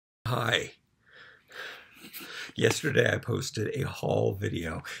Hi. Yesterday I posted a haul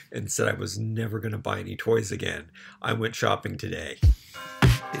video and said I was never going to buy any toys again. I went shopping today.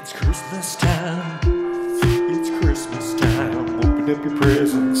 It's Christmas time. It's Christmas time. Open up your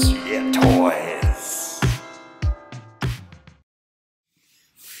presents. You get toys.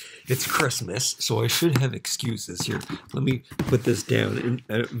 It's Christmas, so I should have excuses here. Let me put this down in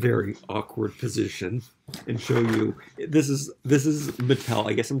a very awkward position and show you. This is Mattel.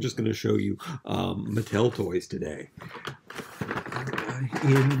 I guess I'm just going to show you Mattel toys today.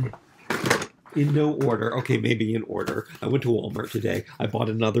 In no order. Okay, maybe in order. I went to Walmart today. I bought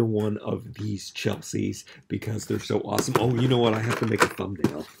another one of these Chelseas because they're so awesome. Oh, you know what? I have to make a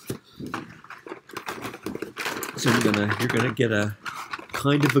thumbnail. So you're gonna get a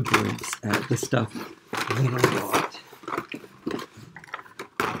kind of a glimpse at the stuff that I bought.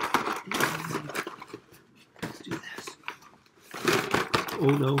 Let's do this. Oh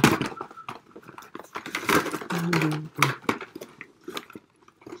no.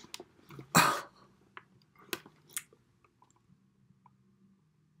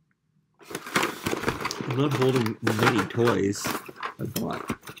 I'm not holding many toys I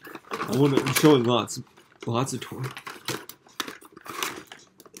bought. I'm showing lots of toys.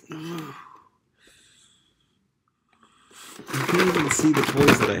 You can't even see the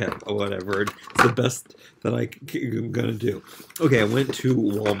toys that I have. Oh, whatever. It's the best that I'm gonna do. Okay, I went to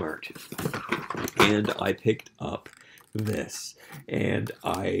Walmart and I picked up this, and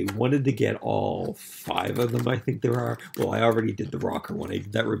I wanted to get all 5 of them. I think there are. Well, I already did the rocker one. I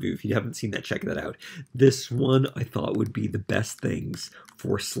did that review. If you haven't seen that, check that out. This one I thought would be the best things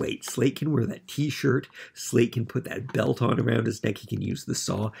for Slate. Slate can wear that t-shirt. Slate can put that belt on around his neck. He can use the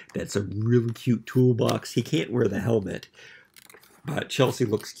saw. That's a really cute toolbox. He can't wear the helmet. But Chelsea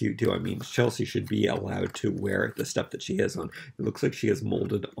looks cute too. I mean, Chelsea should be allowed to wear the stuff that she has on. It looks like she has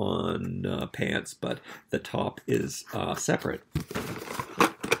molded on pants, but the top is separate.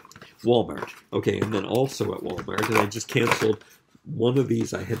 Walmart. Okay, and then also at Walmart, and I just canceled one of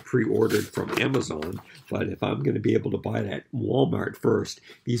these I had pre-ordered from Amazon, but if I'm going to be able to buy it at Walmart first,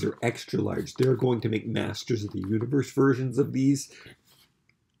 these are extra large. They're going to make Masters of the Universe versions of these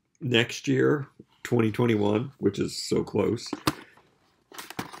next year, 2021, which is so close.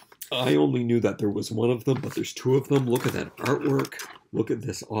 I only knew that there was one of them, but there's 2 of them. Look at that artwork. Look at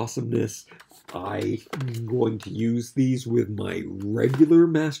this awesomeness. I'm going to use these with my regular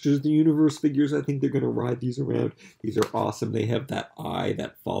Masters of the Universe figures. I think they're going to ride these around. These are awesome. They have that eye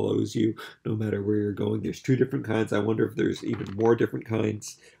that follows you no matter where you're going. There's 2 different kinds. I wonder if there's even more different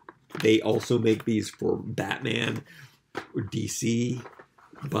kinds. They also make these for Batman or DC,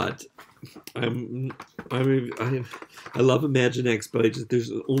 but I love Imaginext, but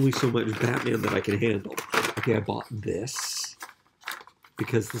there's only so much Batman that I can handle. Okay, I bought this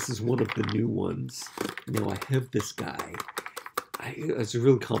because this is one of the new ones. Now I have this guy. It's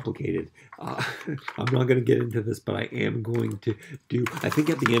really complicated. I'm not going to get into this, but I am going to do. I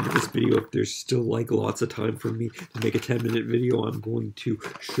think at the end of this video, if there's still like lots of time for me to make a 10-minute video, I'm going to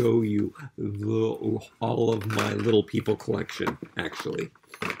show you all of my Little People collection, actually.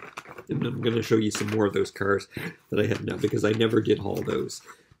 And I'm going to show you some more of those cars that I have now because I never did haul those.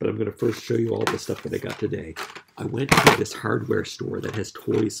 But I'm going to first show you all the stuff that I got today. I went to this hardware store that has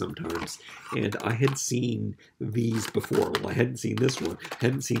toys sometimes, and I had seen these before. Well, I hadn't seen this one,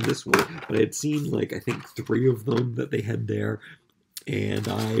 but I had seen like I think 3 of them that they had there. And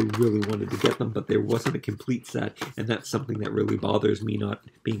I really wanted to get them, but there wasn't a complete set, and that's something that really bothers me, not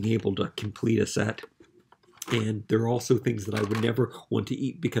being able to complete a set. And there are also things that I would never want to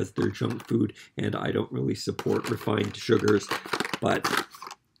eat because they're junk food, and I don't really support refined sugars, but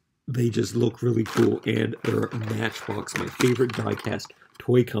they just look really cool, and they're Matchbox, my favorite die-cast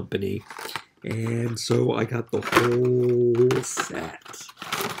toy company, and so I got the whole set,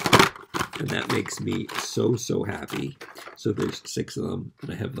 and that makes me so happy. So there's 6 of them,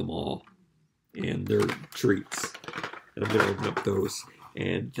 and I have them all, and they're treats, and I'm going to open up those.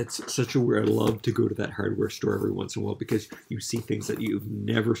 And that's such a weird. I love to go to that hardware store every once in a while because you see things that you've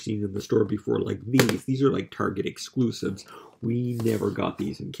never seen in the store before, like these. These are like Target exclusives. We never got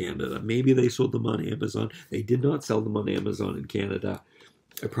these in Canada. Maybe they sold them on Amazon. They did not sell them on Amazon in Canada.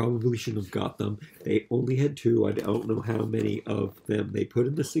 I probably shouldn't have got them. They only had 2. I don't know how many of them they put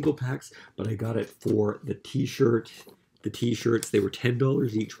in the single packs, but I got it for the t-shirt. The t-shirts, they were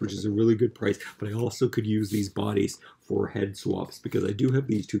 $10 each, which is a really good price, but I also could use these bodies for head swaps because I do have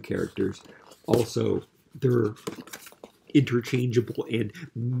these 2 characters. Also, they're interchangeable and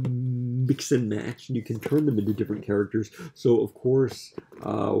mix and match, and you can turn them into different characters. So, of course,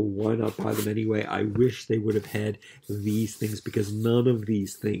 why not buy them anyway? I wish they would have had these things, because none of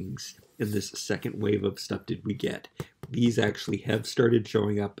these things in this second wave of stuff did we get. These actually have started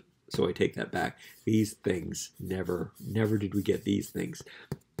showing up, so I take that back. These things, never did we get these things.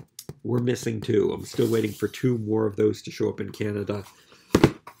 We're missing 2. I'm still waiting for 2 more of those to show up in Canada.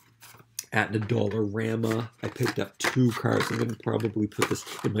 At the Dollarama, I picked up 2 cars. I'm going to probably put this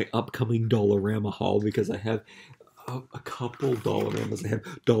in my upcoming Dollarama haul, because I have a couple Dollaramas. I have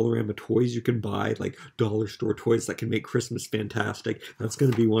Dollarama toys you can buy, like dollar store toys that can make Christmas fantastic. That's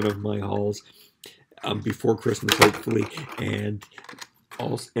going to be one of my hauls before Christmas, hopefully. And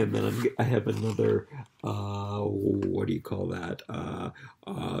also, and then I have another, what do you call that? A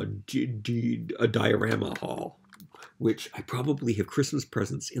diorama haul, which I probably have Christmas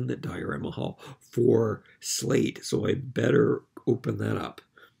presents in that diorama haul for Slate, so I better open that up.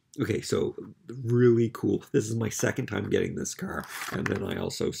 Okay, so really cool. This is my second time getting this car, and then I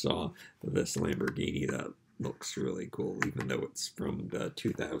also saw this Lamborghini that looks really cool, even though it's from the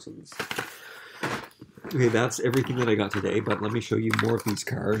 2000s. Okay, that's everything that I got today, but let me show you more of these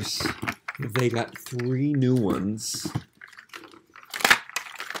cars. They got 3 new ones.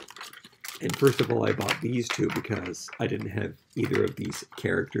 And first of all, I bought these 2 because I didn't have either of these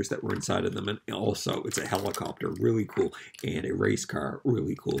characters that were inside of them. And also, it's a helicopter, really cool, and a race car,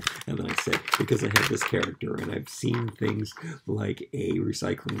 really cool. And then I said, because I have this character and I've seen things like a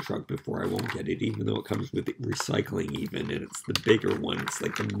recycling truck before, I won't get it, even though it comes with recycling even, and it's the bigger one. It's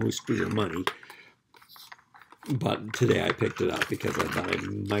like the most for your money. But today I picked it up because I thought I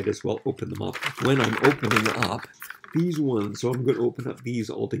might as well open them up when I'm opening up these ones. So I'm going to open up these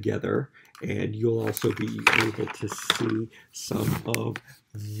all together, and you'll also be able to see some of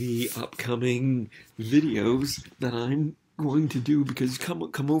the upcoming videos that I'm going to do, because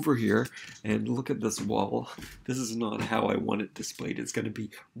come over here and look at this wall. This is not how I want it displayed. It's going to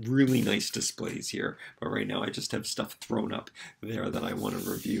be really nice displays here, but right now I just have stuff thrown up there that I want to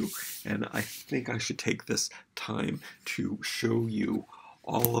review, and I think I should take this time to show you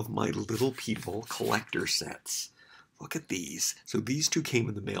all of my Little People collector sets. Look at these. So these 2 came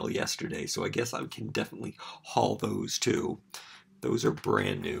in the mail yesterday, so I guess I can definitely haul those too. Those are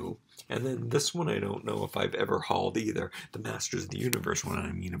brand new. And then this one I don't know if I've ever hauled either. The Masters of the Universe one.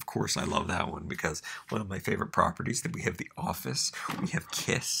 I mean, of course I love that one, because one of my favorite properties, that we have The Office, we have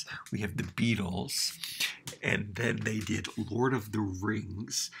Kiss, we have The Beatles, and then they did Lord of the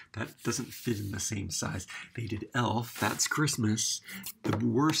Rings. That doesn't fit in the same size. They did Elf, that's Christmas. The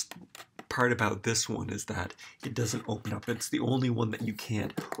worst part about this one is that it doesn't open up. It's the only one that you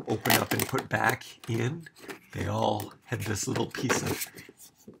can't open up and put back in. They all had this little piece of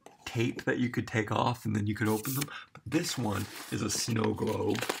tape that you could take off and then you could open them. But this one is a snow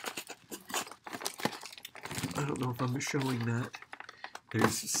globe. I don't know if I'm showing that.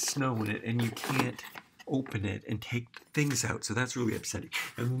 There's snow in it and you can't open it and take things out, so that's really upsetting.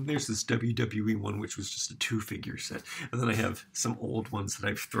 And then there's this WWE one, which was just a 2-figure set. And then I have some old ones that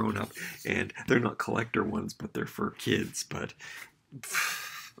I've thrown up, and they're not collector ones, but they're for kids. But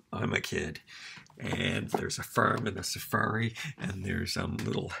I'm a kid. And there's a farm and a safari, and there's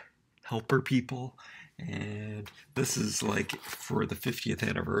little helper people. And this is like for the 50th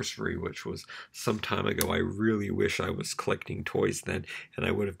anniversary, which was some time ago. I really wish I was collecting toys then, and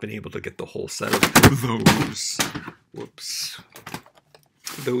I would have been able to get the whole set of those. Whoops.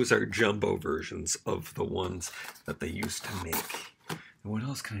 Those are jumbo versions of the ones that they used to make. And what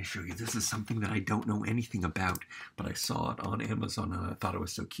else can I show you? This is something that I don't know anything about, but I saw it on Amazon and I thought it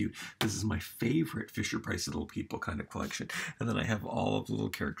was so cute. This is my favorite Fisher-Price Little People kind of collection. And then I have all of the little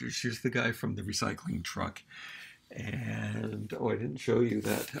characters. Here's the guy from the recycling truck. And, oh, I didn't show you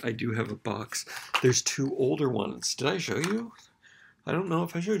that. I do have a box. There's 2 older ones. Did I show you? I don't know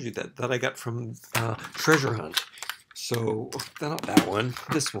if I showed you that I got from Treasure Hunt. So, not that one,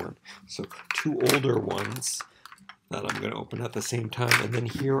 this one. So, 2 older ones that I'm going to open at the same time. And then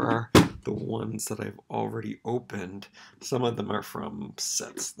here are the ones that I've already opened. Some of them are from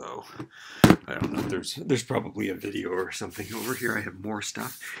sets, though. I don't know. There's probably a video or something. Over here I have more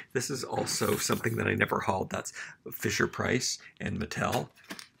stuff. This is also something that I never hauled. That's Fisher-Price and Mattel.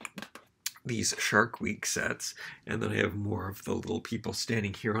 These Shark Week sets, and then I have more of the little people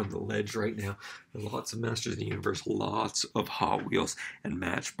standing here on the ledge right now. There's lots of Masters of the Universe, lots of Hot Wheels and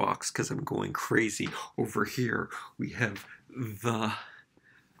Matchbox, because I'm going crazy. Over here we have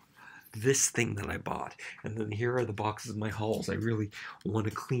this thing that I bought, and then here are the boxes of my hauls. I really want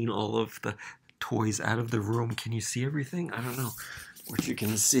to clean all of the toys out of the room. Can you see everything? I don't know what you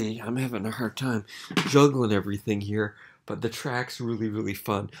can see. I'm having a hard time juggling everything here. But the track's really, really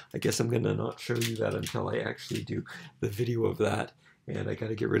fun. I guess I'm going to not show you that until I actually do the video of that. And I got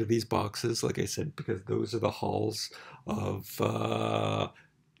to get rid of these boxes, like I said, because those are the hauls of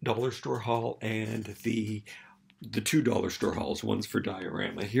Dollar Store haul and the $2 store hauls. One's for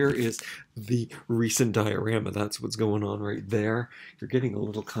diorama. Here is the recent diorama. That's what's going on right there. You're getting a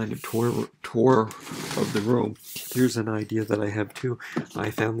little kind of tour of the room. Here's an idea that I have too. I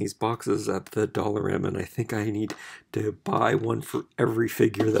found these boxes at the Dollarama, and I think I need to buy one for every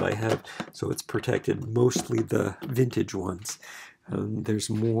figure that I have, so it's protected, mostly the vintage ones. There's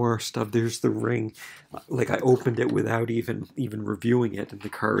more stuff. There's the ring. Like, I opened it without even reviewing it, and the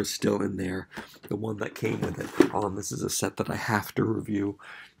car is still in there. The one that came with it. This is a set that I have to review.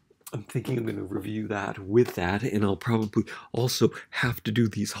 I'm thinking I'm going to review that with that, and I'll probably also have to do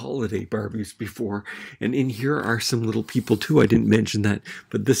these holiday Barbies before. And in here are some little people too. I didn't mention that,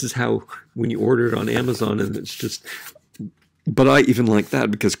 but this is how, when you order it on Amazon, and it's just... But I even like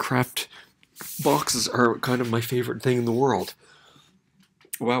that, because craft boxes are kind of my favorite thing in the world.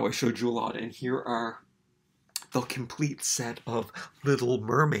 Wow, I showed you a lot, and here are the complete set of Little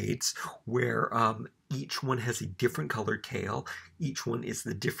Mermaids, where each one has a different colored tail, each one is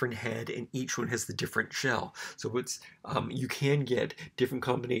the different head, and each one has the different shell. So it's you can get different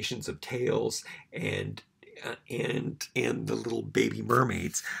combinations of tails and the little baby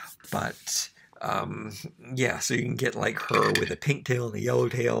mermaids, but yeah, so you can get like her with a pink tail and a yellow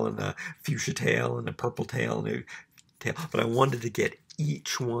tail and a fuchsia tail and a purple tail and a tail, but I wanted to get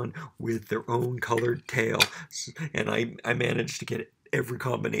each one with their own colored tail, and I managed to get every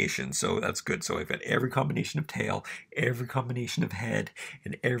combination, so that's good. So I've got every combination of tail, every combination of head,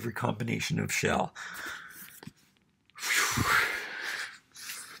 and every combination of shell.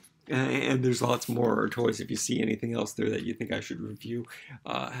 And there's lots more toys. If you see anything else there that you think I should review,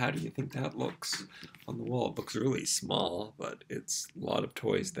 how do you think that looks on the wall? It looks really small, but it's a lot of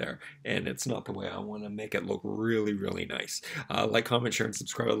toys there, and it's not the way I want to make it look really, really nice. Like, comment, share, and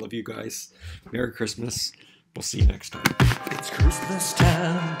subscribe. I love you guys. Merry Christmas. We'll see you next time. It's Christmas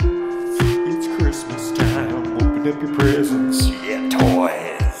time. It's Christmas time. Open up your presents. Yeah,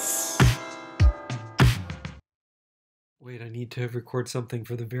 toys. Wait, I need to record something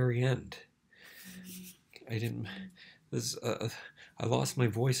for the very end. I lost my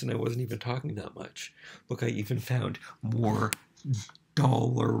voice and I wasn't even talking that much. Look, I even found more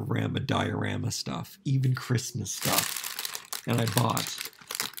Dollarama diorama stuff, even Christmas stuff. And I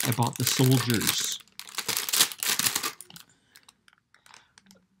bought the soldiers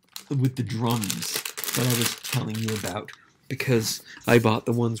with the drums that I was telling you about, because I bought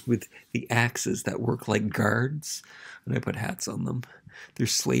the ones with the axes that work like guards, and I put hats on them.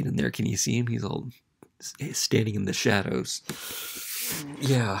 There's Slade in there. Can you see him? He's all standing in the shadows.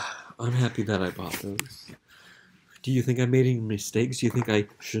 Yeah, I'm happy that I bought those. Do you think I made any mistakes? Do you think I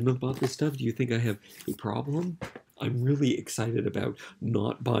shouldn't have bought this stuff? Do you think I have a problem? I'm really excited about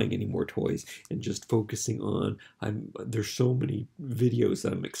not buying any more toys and just focusing on... There's so many videos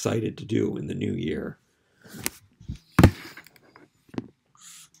that I'm excited to do in the new year.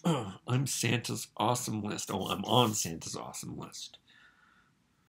 I'm Santa's awesome list. Oh, I'm on Santa's awesome list.